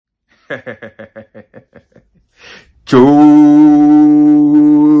Chosen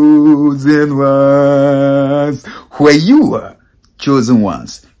ones. Where you are chosen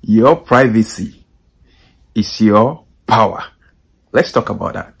ones, your privacy is your power. Let's talk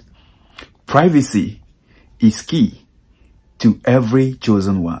about that. Privacy is key to every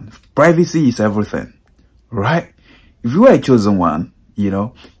chosen one. Privacy is everything, right? If you are a chosen one, you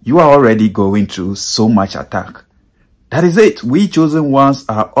are already going through so much attack. That is it. We chosen ones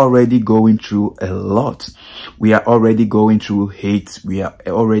are already going through a lot. We are already going through hate. We are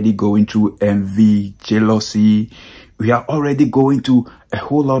already going through envy, jealousy. We are already going through a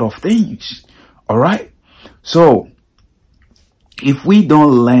whole lot of things. All right. So if we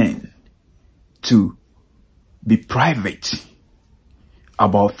don't learn to be private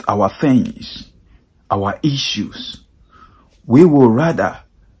about our things, our issues, we will rather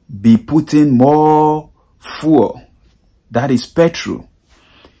be putting more fuel, that is petrol,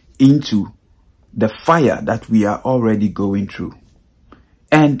 into the fire that we are already going through.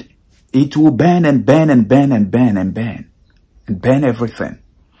 And it will burn and burn and burn and burn and burn and burn everything.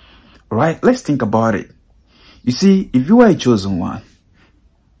 All right? Let's think about it. You see, if you are a chosen one,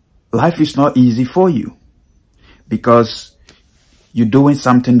 life is not easy for you because you're doing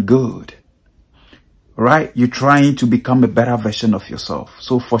something good. Right? You're trying to become a better version of yourself.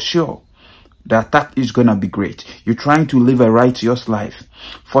 So for sure, the attack is going to be great. You're trying to live a righteous life.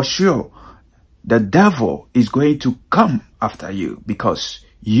 For sure, the devil is going to come after you because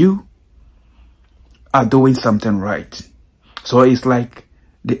you are doing something right. So it's like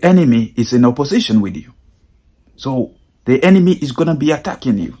the enemy is in opposition with you. So the enemy is going to be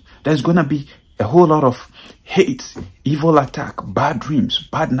attacking you. There's going to be a whole lot of hate, evil attack, bad dreams,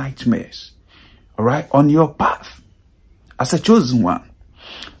 bad nightmares. All right, on your path as a chosen one.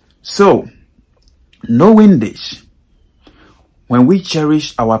 So, knowing this, when we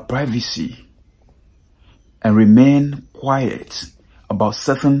cherish our privacy and remain quiet about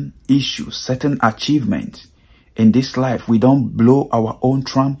certain issues, certain achievements in this life, we don't blow our own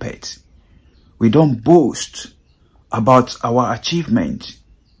trumpet. We don't boast about our achievement.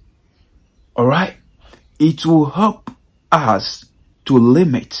 All right, it will help us to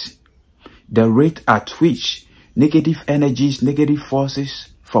limit the rate at which negative energies, negative forces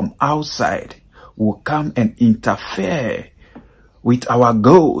from outside will come and interfere with our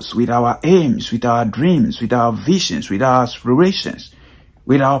goals, with our aims, with our dreams, with our visions, with our aspirations,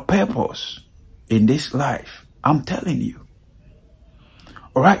 with our purpose in this life. I'm telling you.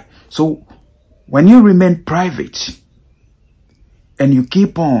 All right. So when you remain private and you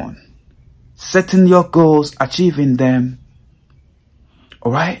keep on setting your goals, achieving them,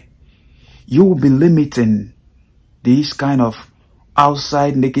 all right, you will be limiting these kind of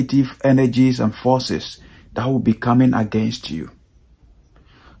outside negative energies and forces that will be coming against you.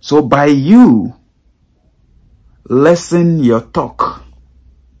 So by you lessen your talk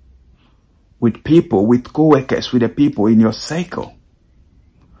with people, with co-workers, with the people in your circle,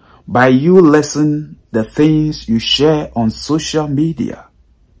 by you lessen the things you share on social media,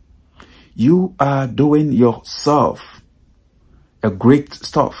 you are doing yourself a great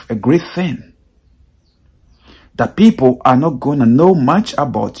stuff, a great thing. That people are not going to know much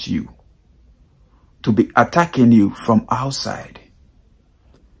about you to be attacking you from outside.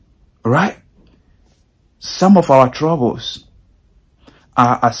 Right? Some of our troubles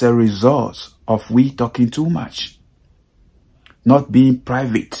are as a result of we talking too much, not being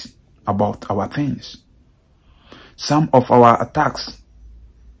private about our things. Some of our attacks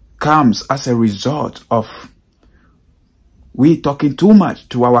comes as a result of we talking too much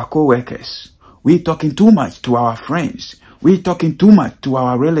to our co-workers. We talking too much to our friends. We talking too much to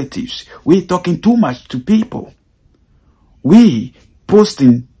our relatives. We talking too much to people. We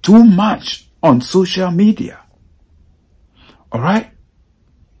posting too much on social media. All right?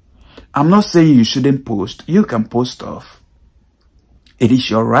 I'm not saying you shouldn't post. You can post stuff. It is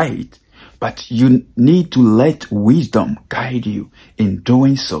your right. But you need to let wisdom guide you in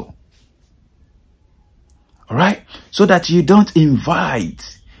doing so. All right? So that you don't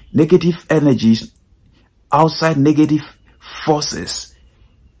invite negative energies, outside negative forces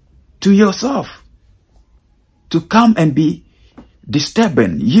to yourself to come and be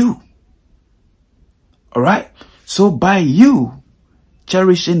disturbing you. All right? So by you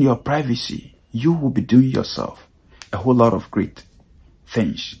cherishing your privacy, you will be doing yourself a whole lot of great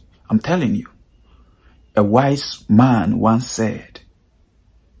things. I'm telling you. A wise man once said,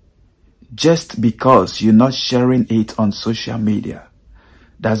 just because you're not sharing it on social media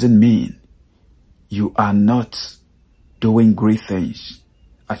doesn't mean you are not doing great things,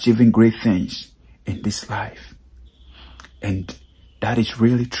 achieving great things in this life. And that is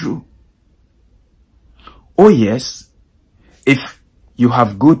really true. Oh yes, if you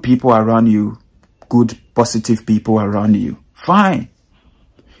have good people around you, good positive people around you, fine.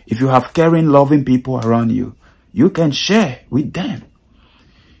 If you have caring, loving people around you, you can share with them.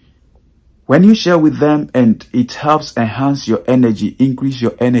 When you share with them and it helps enhance your energy, increase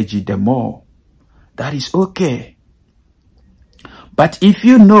your energy the more, that is okay. But if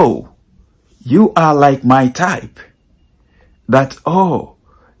you know you are like my type, that, oh,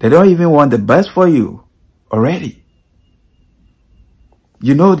 they don't even want the best for you already.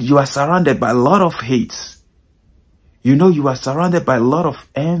 You know you are surrounded by a lot of hates. You know you are surrounded by a lot of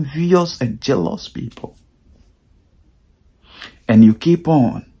envious and jealous people. And you keep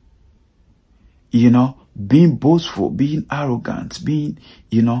on, being boastful, being arrogant, being,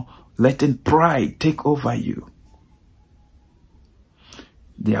 letting pride take over you.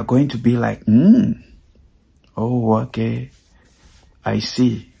 They are going to be like, oh, okay, I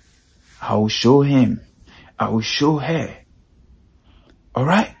see. I will show him. I will show her. All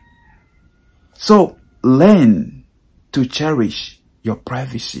right? So, learn to cherish your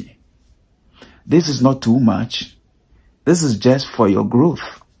privacy. This is not too much. This is just for your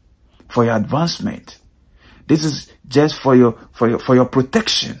growth, for your advancement. This is just for your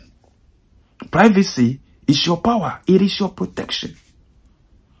protection. Privacy is your power. It is your protection.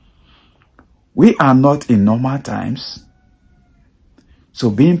 We are not in normal times. So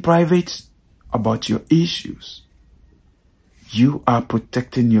being private about your issues, you are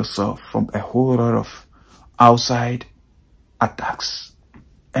protecting yourself from a whole lot of outside attacks,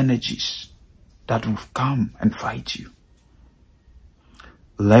 energies that will come and fight you.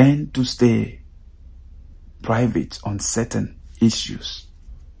 Learn to stay private on certain issues.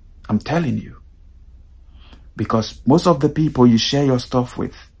 I'm telling you. Because most of the people you share your stuff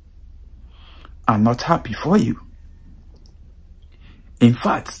with are not happy for you. In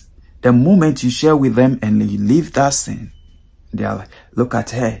fact, the moment you share with them and you leave that scene, they are like, look at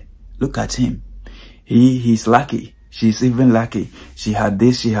her, look at him. He's lucky. She's even lucky. She had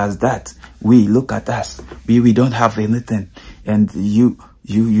this, she has that. We, look at us. We don't have anything. And you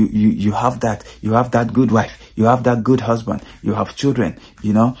have that. You have that good wife. You have that good husband. You have children.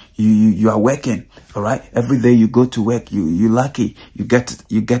 You are working. All right. Every day you go to work. You lucky. You get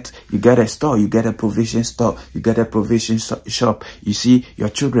a store. You get a provision store. You get a provision shop. You see your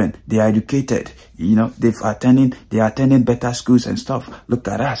children. They are educated. They are attending better schools and stuff. Look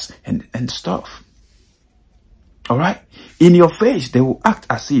at us and stuff. All right. In your face, they will act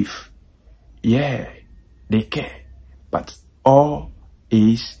as if, yeah, they care. But all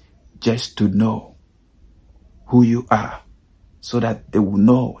is just to know who you are so that they will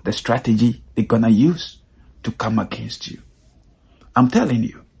know the strategy they're gonna use to come against you. I'm telling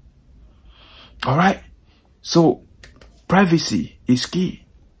you. All right. So privacy is key.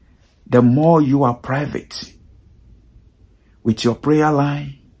 The more you are private with your prayer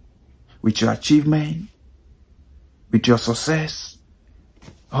line, with your achievement, with your success,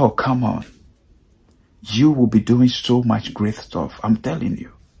 oh, come on. You will be doing so much great stuff. I'm telling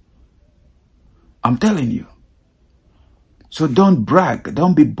you. I'm telling you. So don't brag.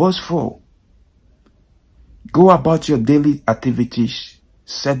 Don't be boastful. Go about your daily activities.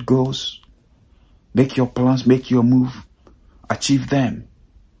 Set goals. Make your plans. Make your move. Achieve them.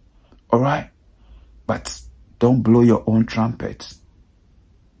 Alright? But don't blow your own trumpet.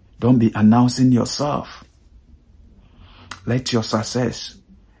 Don't be announcing yourself. Let your success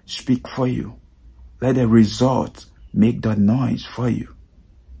speak for you. Let the result make the noise for you.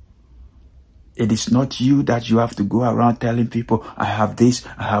 It is not you that you have to go around telling people, I have this,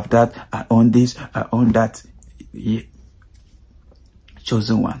 I have that, I own this, I own that. Yeah.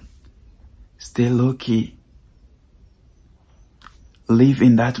 Chosen one. Stay low key. Live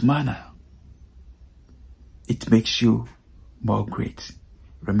in that manner. It makes you more great.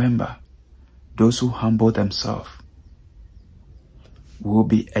 Remember, those who humble themselves will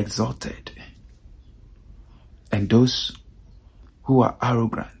be exalted. And those who are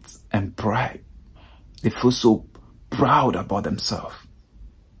arrogant and pride, they feel so proud about themselves.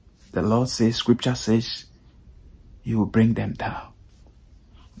 The Lord says, Scripture says, He will bring them down.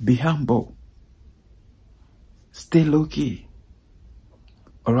 Be humble. Stay low key.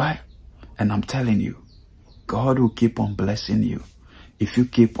 Alright? And I'm telling you, God will keep on blessing you if you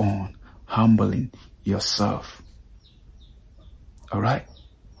keep on humbling yourself. Alright?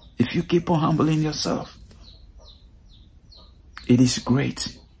 If you keep on humbling yourself, it is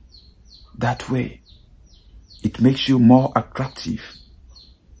great. That way, it makes you more attractive.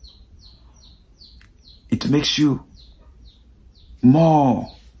 It makes you more,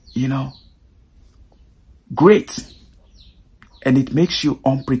 great. And it makes you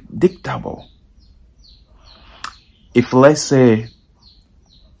unpredictable. If let's say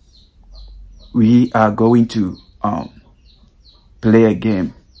we are going to play a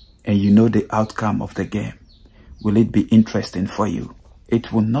game and you know the outcome of the game, will it be interesting for you?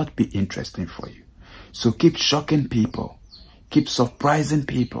 It will not be interesting for you. So keep shocking people. Keep surprising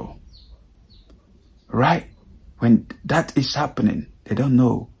people. Right? When that is happening, they don't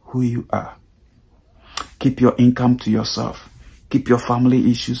know who you are. Keep your income to yourself. Keep your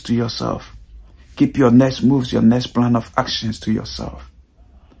family issues to yourself. Keep your next moves, your next plan of actions to yourself.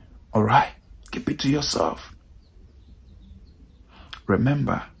 All right? Keep it to yourself.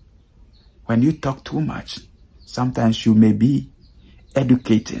 Remember, when you talk too much, sometimes you may be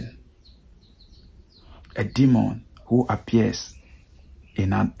educating a demon who appears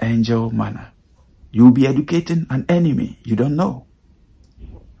in an angel manner. You will be educating an enemy you don't know.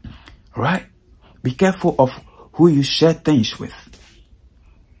 Right? Be careful of who you share things with.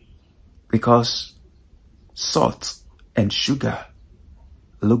 Because salt and sugar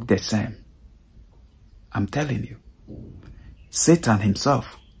look the same. I'm telling you. Satan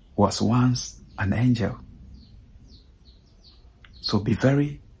himself was once an angel. So be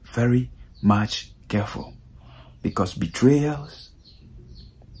very, very much careful. Because betrayal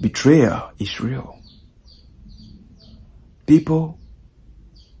is real. People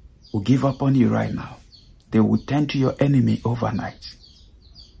will give up on you right now. They will turn to your enemy overnight.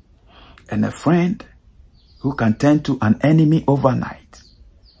 And a friend who can turn to an enemy overnight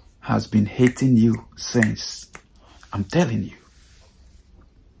has been hating you since. I'm telling you.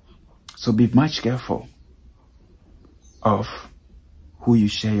 So be much careful of who you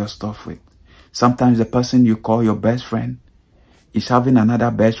share your stuff with. Sometimes the person you call your best friend is having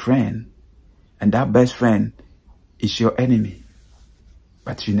another best friend, and that best friend is your enemy.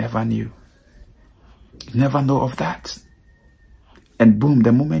 But you never knew. You never know of that. And boom,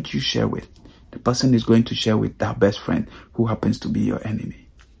 the moment you share with, the person is going to share with that best friend who happens to be your enemy.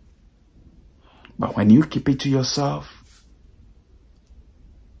 But when you keep it to yourself,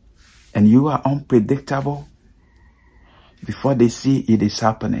 and you are unpredictable, before they see it is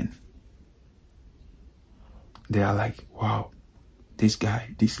happening, they are like, wow, this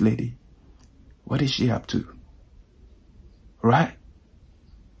guy, this lady, what is she up to? Right?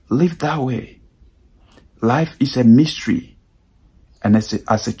 Live that way. Life is a mystery. And as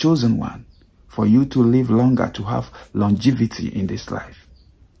a chosen one, for you to live longer, to have longevity in this life,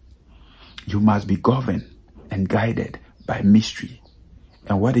 you must be governed and guided by mystery.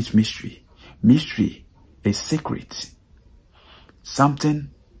 And what is mystery? Mystery is secret.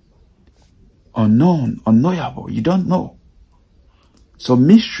 Something unknown, unknowable. You don't know. So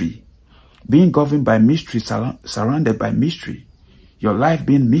mystery, being governed by mystery, surrounded by mystery, your life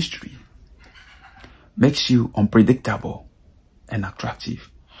being mystery, makes you unpredictable and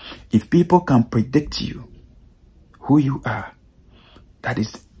attractive. If people can predict you, who you are, that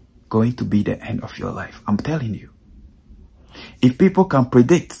is going to be the end of your life. I'm telling you. If people can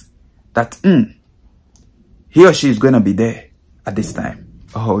predict that he or she is going to be there at this time,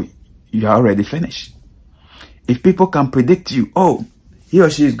 oh, you are already finished. If people can predict you, oh, he or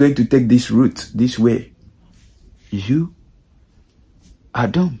she is going to take this route, this way, you are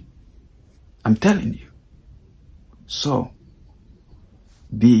doomed. I'm telling you. So,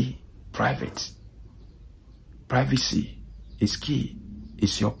 be private. Privacy is key.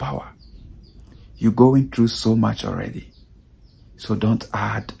 It's your power. You're going through so much already. So don't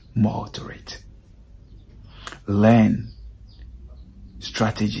add more to it. Learn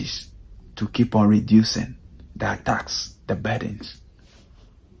strategies to keep on reducing the attacks, the burdens.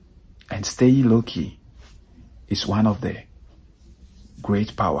 And staying low-key is one of the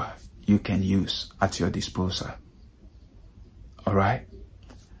great power you can use at your disposal. Alright?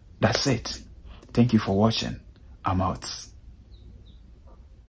 That's it. Thank you for watching. I'm out.